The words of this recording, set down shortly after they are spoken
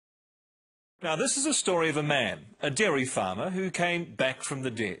Now, this is a story of a man, a dairy farmer, who came back from the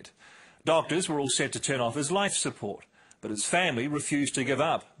dead. Doctors were all set to turn off his life support, but his family refused to give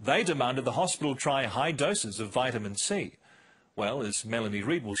up. They demanded the hospital try high doses of vitamin C. Well, as Melanie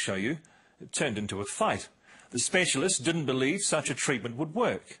Reid will show you, it turned into a fight. The specialists didn't believe such a treatment would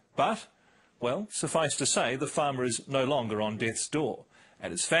work, but, well, suffice to say, the farmer is no longer on death's door, and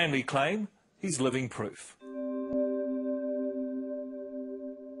his family claim he's living proof.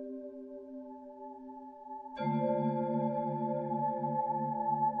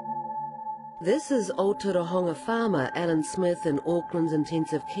 This is Aotearoa farmer Alan Smith in Auckland's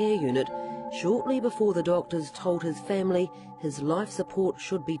intensive care unit shortly before the doctors told his family his life support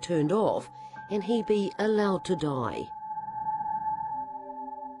should be turned off and he be allowed to die.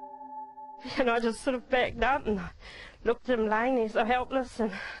 And I just sort of backed up and looked at him laying there so helpless,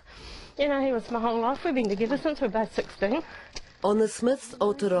 and you know, he was my whole life. We've been together since we were both 16. On the Smiths'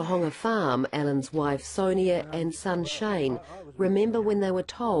 Aotearoa farm, Alan's wife Sonia and son Shane remember when they were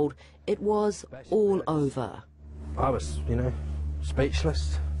told it was all over. I was, you know,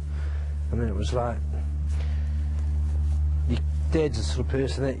 speechless. I mean, it was like, your dad's the sort of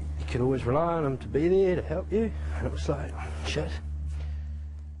person that you could always rely on him to be there to help you, and it was like, shit.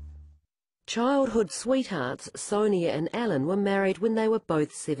 Childhood sweethearts Sonia and Alan were married when they were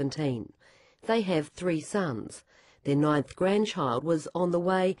both 17. They have 3 sons. Their 9th grandchild was on the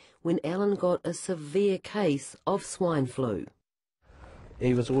way when Alan got a severe case of swine flu.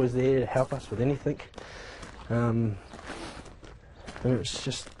 He was always there to help us with anything. And it was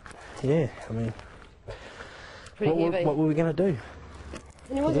just, yeah, I mean, what were we going to do?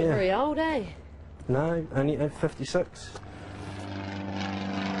 And he wasn't very old, eh? No, only 56.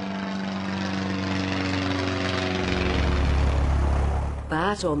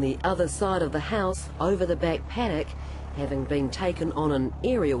 But on the other side of the house, over the back paddock, having been taken on an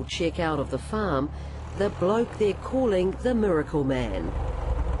aerial check out of the farm, the bloke they're calling the Miracle Man.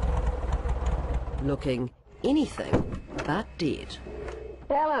 Looking anything but dead.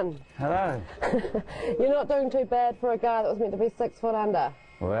 Alan. Hello. You're not doing too bad for a guy that was meant to be 6 foot under.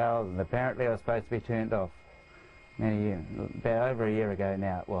 Well, apparently I was supposed to be turned off about over a year ago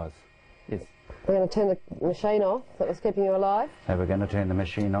now it was. Yes. We're going to turn the machine off that was keeping you alive? So we're going to turn the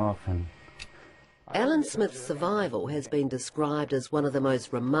machine off. And Alan Smith's survival has been described as one of the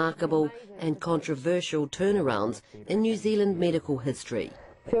most remarkable and controversial turnarounds in New Zealand medical history.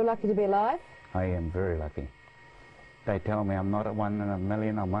 Feel lucky to be alive? I am very lucky. They tell me I'm not a 1 in a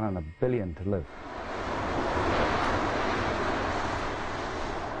million, I'm 1 in a billion to live.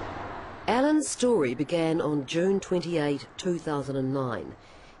 Alan's story began on June 28, 2009.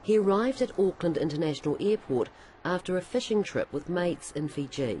 He arrived at Auckland International Airport after a fishing trip with mates in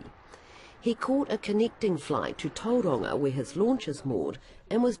Fiji. He caught a connecting flight to Tauranga where his launch is moored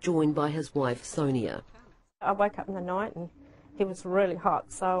and was joined by his wife Sonia. I woke up in the night and he was really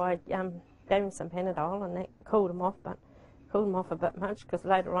hot, so I gave him some Panadol and that cooled him off, but cooled him off a bit much because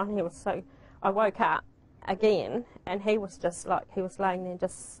later on he was so... I woke up again and he was just like, he was laying there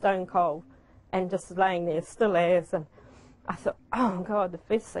just stone cold and just laying there still as, and I thought, oh God, the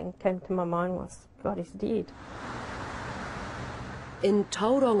first thing came to my mind was, God, he's dead. In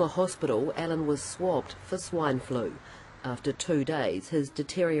Tauranga Hospital, Alan was swabbed for swine flu. After 2 days, his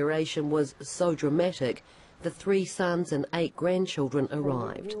deterioration was so dramatic, the 3 sons and 8 grandchildren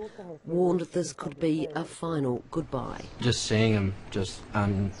arrived, warned this could be a final goodbye. Just seeing him just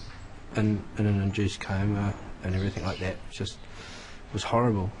in an induced coma and everything like that just was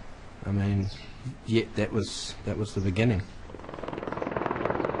horrible. I mean, yet that was the beginning.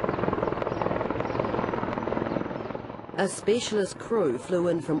 A specialist crew flew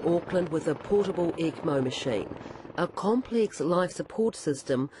in from Auckland with a portable ECMO machine, a complex life support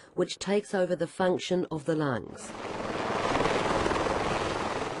system which takes over the function of the lungs.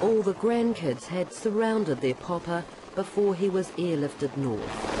 All the grandkids had surrounded their papa before he was airlifted north.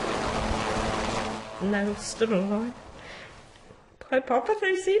 And they were still alive. My papa,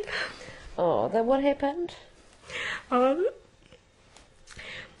 they said. Oh, then what happened?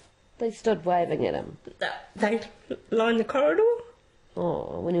 They stood waving at him. They lined the corridor.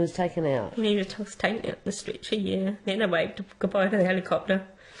 Oh, when he was taken out? When he was taken out the stretcher, yeah. Then I waved goodbye to the helicopter.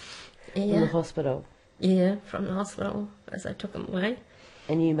 Yeah. In the hospital? Yeah, from the hospital as they took him away.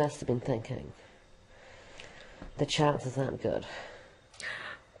 And you must have been thinking, the chances aren't good.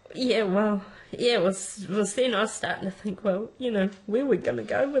 Yeah, well, yeah, it was then I was starting to think, well, you know, where are we going to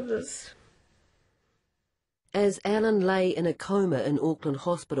go with this? As Alan lay in a coma in Auckland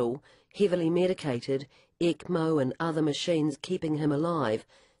Hospital, heavily medicated, ECMO and other machines keeping him alive,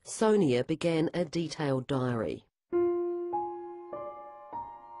 Sonia began a detailed diary.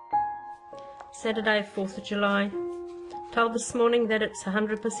 Saturday, 4th of July. Told this morning that it's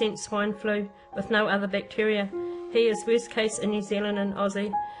 100% swine flu with no other bacteria. He is worst case in New Zealand and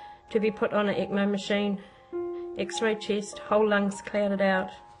Aussie, to be put on an ECMO machine. X-ray chest, whole lungs clouded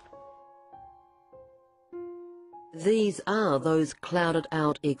out. These are those clouded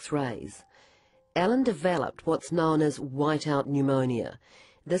out X-rays. Alan developed what's known as whiteout pneumonia.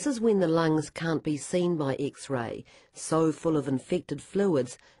 This is when the lungs can't be seen by X-ray, so full of infected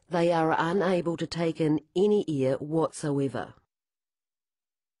fluids they are unable to take in any air whatsoever.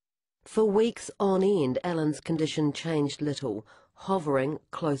 For weeks on end, Alan's condition changed little, hovering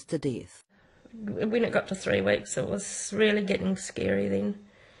close to death. When it got to 3 weeks, it was really getting scary then.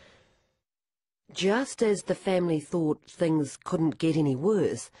 Just as the family thought things couldn't get any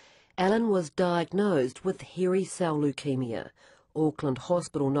worse, Alan was diagnosed with hairy cell leukemia. Auckland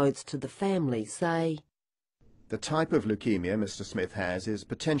Hospital notes to the family say, "The type of leukemia Mr. Smith has is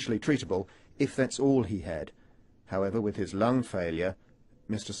potentially treatable if that's all he had. However, with his lung failure,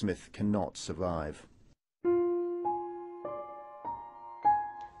 Mr. Smith cannot survive."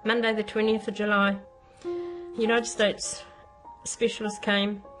 Monday the 20th of July. United States specialist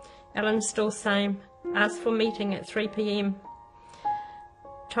came. Alan still same. Asked for meeting at 3 p.m.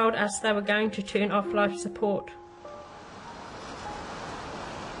 Told us they were going to turn off life support.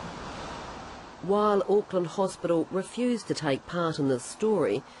 While Auckland Hospital refused to take part in this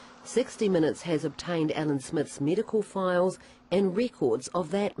story, 60 Minutes has obtained Alan Smith's medical files and records of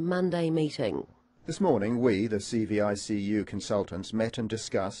that Monday meeting. This morning we, the CVICU consultants, met and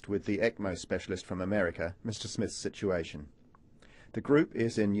discussed with the ECMO specialist from America Mr. Smith's situation. The group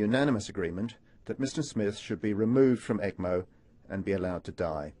is in unanimous agreement that Mr. Smith should be removed from ECMO and be allowed to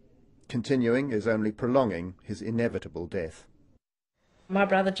die. Continuing is only prolonging his inevitable death. My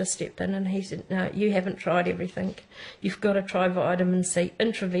brother just stepped in and he said, "No, you haven't tried everything. You've got to try vitamin C,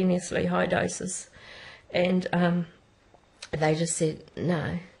 intravenously high doses." And they just said,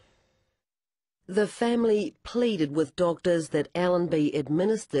 no. The family pleaded with doctors that Alan be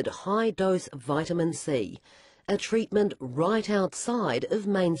administered high-dose vitamin C, a treatment right outside of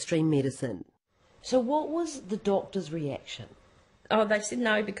mainstream medicine. So what was the doctor's reaction? Oh, they said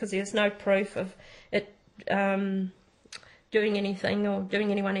no, because there's no proof of it doing anything or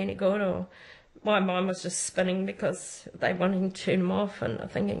doing anyone any good. Or my mind was just spinning because they wanted to turn him off, and I'm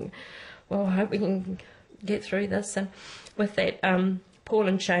thinking, well, I hope we can get through this. And with that, Paul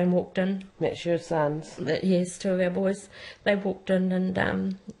and Shane walked in. That's your sons? Yes, 2 of our boys. They walked in, and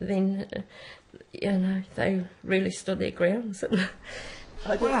then, you know, they really stood their grounds.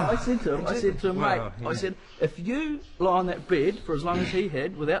 I said to him, mate, I said, if you lie on that bed for as long as he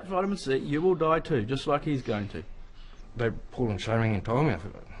had without vitamin C, you will die too, just like he's going to. Paul and Shane rang and told me,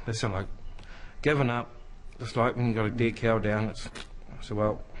 they sound like giving up. It's like when you got a dead cow down. I said,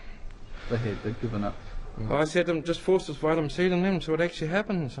 well, They'd given up. I said to them, just force this vitamin C in them so it actually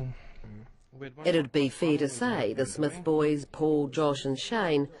happens. And it'd be fair to say the Smith boys, Paul, Josh and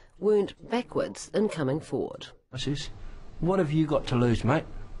Shane, weren't backwards in coming forward. I says, what have you got to lose, mate?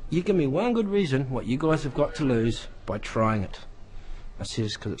 You give me one good reason what you guys have got to lose by trying it. I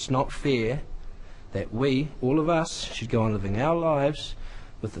says, because it's not fair that we, all of us, should go on living our lives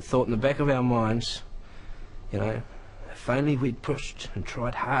with the thought in the back of our minds, you know, if only we'd pushed and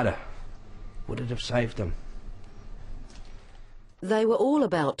tried harder, would it have saved them? They were all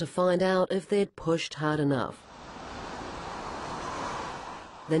about to find out if they'd pushed hard enough.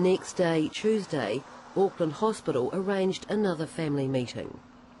 The next day, Tuesday, Auckland Hospital arranged another family meeting.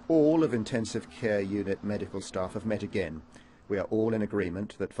 All of intensive care unit medical staff have met again. We are all in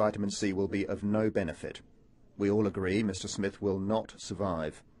agreement that vitamin C will be of no benefit. We all agree Mr. Smith will not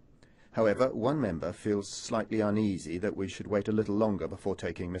survive. However, one member feels slightly uneasy that we should wait a little longer before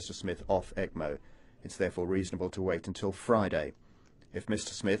taking Mr. Smith off ECMO. It's therefore reasonable to wait until Friday. If Mr.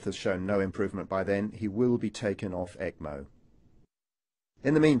 Smith has shown no improvement by then, he will be taken off ECMO.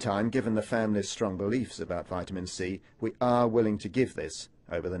 In the meantime, given the family's strong beliefs about vitamin C, we are willing to give this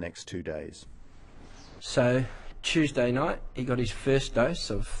over the next 2 days. So, Tuesday night, he got his first dose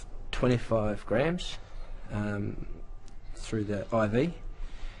of 25 grams through the IV.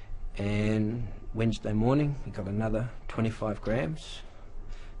 And Wednesday morning he got another 25 grams.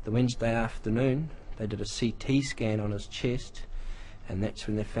 The Wednesday afternoon they did a CT scan on his chest, and that's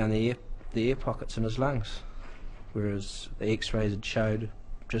when they found the air pockets in his lungs, whereas the x-rays had showed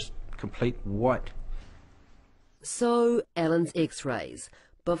just complete white. So Alan's x-rays,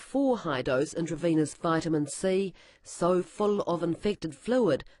 before high-dose intravenous vitamin C, so full of infected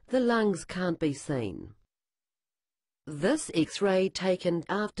fluid the lungs can't be seen. This X-ray taken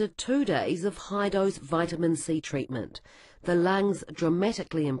after 2 days of high-dose vitamin C treatment. The lungs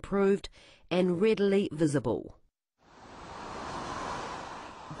dramatically improved and readily visible.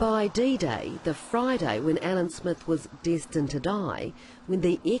 By D-Day, the Friday when Alan Smith was destined to die, when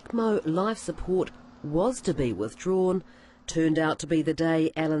the ECMO life support was to be withdrawn, turned out to be the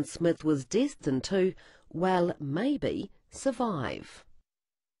day Alan Smith was destined to, well, maybe, survive.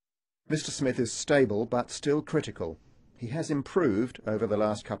 Mr. Smith is stable but still critical. He has improved over the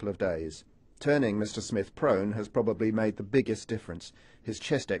last couple of days. Turning Mr. Smith prone has probably made the biggest difference. His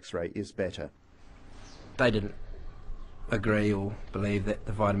chest X-ray is better. They didn't agree or believe that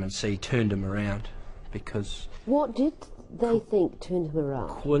the vitamin C turned him around, because What did they think turned him around?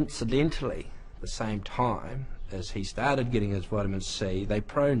 coincidentally, the same time as he started getting his vitamin C, they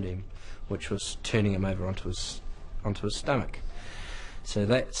proned him, which was turning him over onto his stomach. So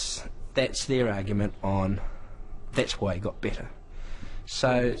that's their argument on that's why he got better. So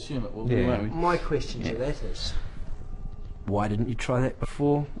Assume it will be, won't we? my question to that is, why didn't you try that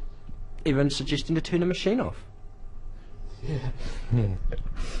before even suggesting to turn the machine off?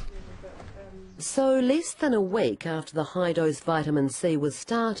 So less than a week after the high-dose vitamin C was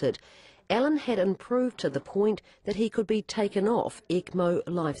started, Alan had improved to the point that he could be taken off ECMO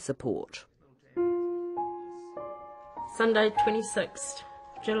life support. Sunday 26th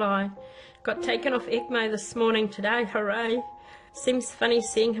July. Got taken off ECMO this morning today, hooray. Seems funny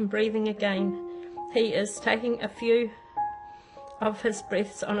seeing him breathing again. He is taking a few of his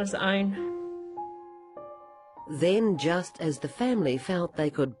breaths on his own. Then, just as the family felt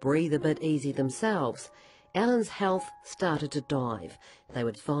they could breathe a bit easy themselves, Alan's health started to dive. They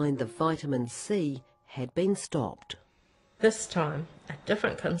would find the vitamin C had been stopped. This time, a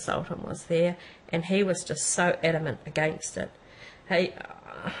different consultant was there, and he was just so adamant against it.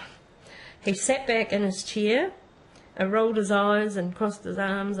 He sat back in his chair, rolled his eyes and crossed his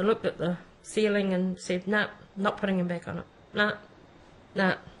arms and looked at the ceiling and said, "No, not putting him back on it. No,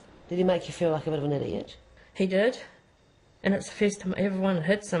 no." Did he make you feel like a bit of an idiot? He did, and it's the first time everyone had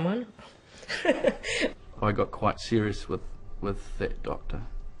hit someone. I got quite serious with that doctor.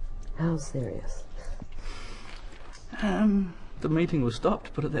 How serious? The meeting was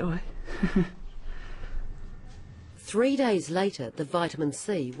stopped, put it that way. 3 days later, the vitamin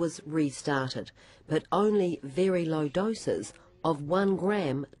C was restarted, but only very low doses of 1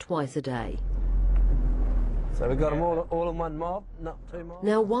 gram twice a day. So we got them all in one mob, not two mobs?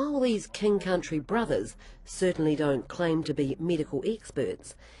 Now, while these King Country brothers certainly don't claim to be medical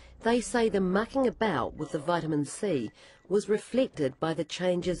experts, they say the mucking about with the vitamin C was reflected by the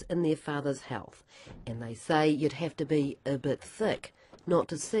changes in their father's health, and they say you'd have to be a bit thick not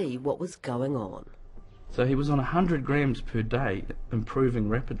to see what was going on. So he was on 100 grams per day, improving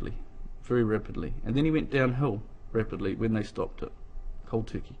rapidly, very rapidly. And then he went downhill rapidly when they stopped it, cold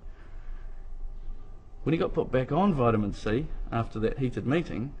turkey. When he got put back on vitamin C after that heated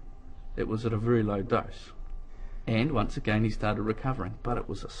meeting, it was at a very low dose. And once again he started recovering, but it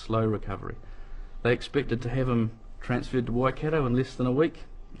was a slow recovery. They expected to have him transferred to Waikato in less than a week.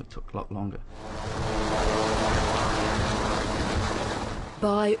 It took a lot longer.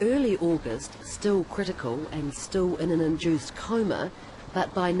 By early August, still critical and still in an induced coma,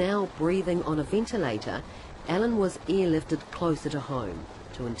 but by now breathing on a ventilator, Alan was airlifted closer to home,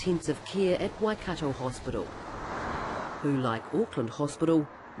 to intensive care at Waikato Hospital, who, like Auckland Hospital,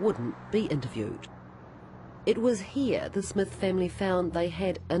 wouldn't be interviewed. It was here the Smith family found they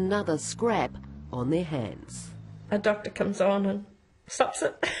had another scrap on their hands. A doctor comes on and stops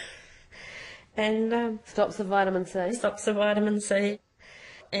it. And Stops the vitamin C? stops the vitamin C.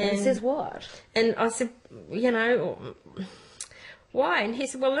 And says what? And I said, you know, why? And he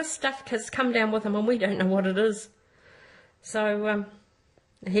said, well, this stuff has come down with him and we don't know what it is. So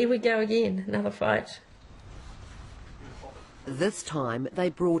here we go again, another fight. This time they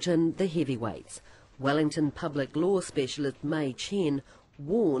brought in the heavyweights. Wellington public law specialist May Chen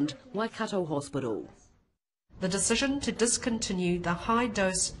warned Waikato Hospital. The decision to discontinue the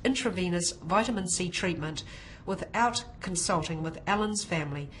high-dose intravenous vitamin C treatment without consulting with Alan's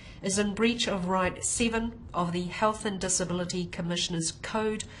family is in breach of Right 7 of the Health and Disability Commissioner's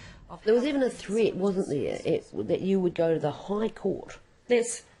Code of... There was even a threat, wasn't there, that you would go to the High Court?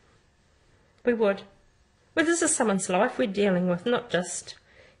 Yes, we would. Well, this is someone's life we're dealing with, not just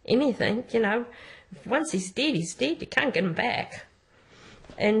anything, you know. Once he's dead, he's dead. You can't get him back.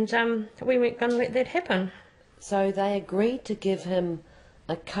 And we weren't going to let that happen. So they agreed to give him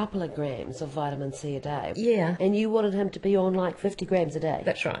a couple of grams of vitamin C a day. Yeah. And you wanted him to be on like 50 grams a day.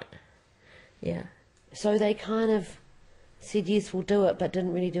 That's right. Yeah. So they kind of said, yes, we'll do it, but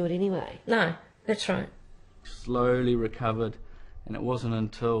didn't really do it anyway. No, that's right. slowly recovered, and it wasn't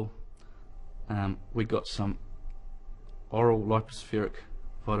until we got some oral lipospheric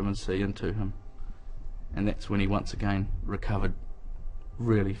vitamin C into him, and that's when he once again recovered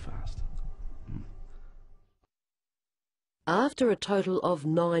really fast. After a total of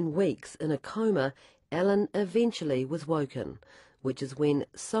 9 weeks in a coma, Alan eventually was woken, which is when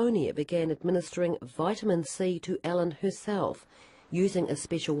Sonia began administering vitamin C to Alan herself, using a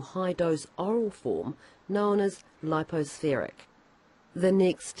special high-dose oral form known as lipospheric. The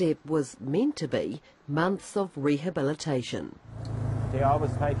next step was meant to be months of rehabilitation. I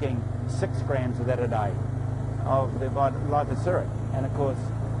was taking 6 grams of that a day, of the lipospheric, and of course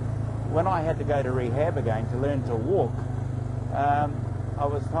when I had to go to rehab again to learn to walk, I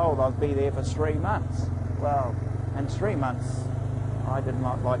was told I'd be there for 3 months. Well, in 3 months I did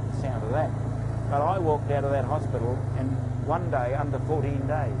not like the sound of that, but I walked out of that hospital in one day under 14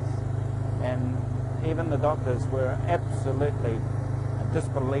 days, and even the doctors were absolutely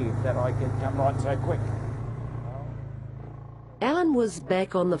disbelieved that I could come right so quick. Alan was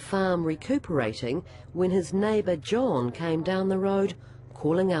back on the farm recuperating when his neighbour John came down the road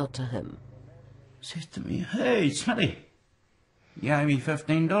calling out to him. Says to me, "Hey, Smitty, you owe me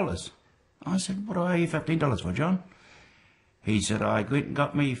 $15. I said, "What do I owe you $15 for, John?" He said, "I went and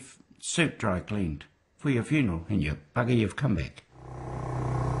got me suit dry cleaned for your funeral, and you bugger, you've come back."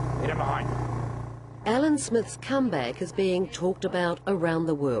 Get him behind. Alan Smith's comeback is being talked about around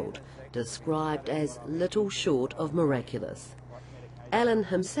the world, described as little short of miraculous. Alan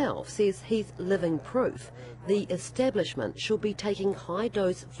himself says he's living proof the establishment should be taking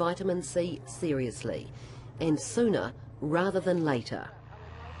high-dose vitamin C seriously, and sooner rather than later.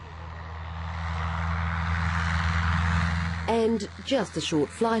 And just a short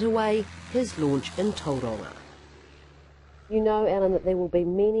flight away, his launch in Tauranga. You know, Alan, that there will be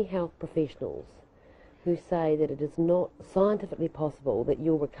many health professionals who say that it is not scientifically possible that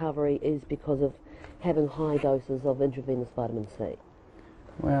your recovery is because of having high doses of intravenous vitamin C.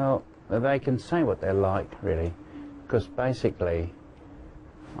 Well, they can say what they like, really, because basically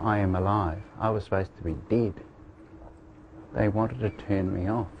I am alive. I was supposed to be dead. They wanted to turn me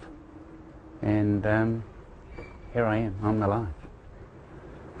off, and here I am, I'm alive.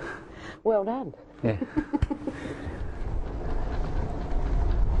 Well done. Yeah.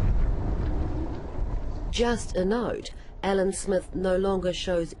 Just a note, Alan Smith no longer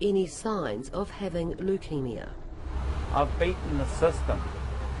shows any signs of having leukemia. I've beaten the system,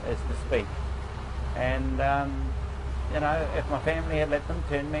 as to speak, and you know, if my family had let them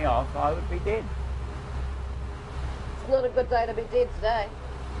turn me off, I would be dead. It's not a good day to be dead today.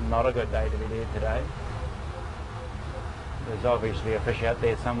 Not a good day to be dead today. There's obviously a fish out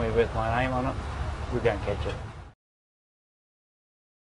there somewhere with my name on it. We don't catch it.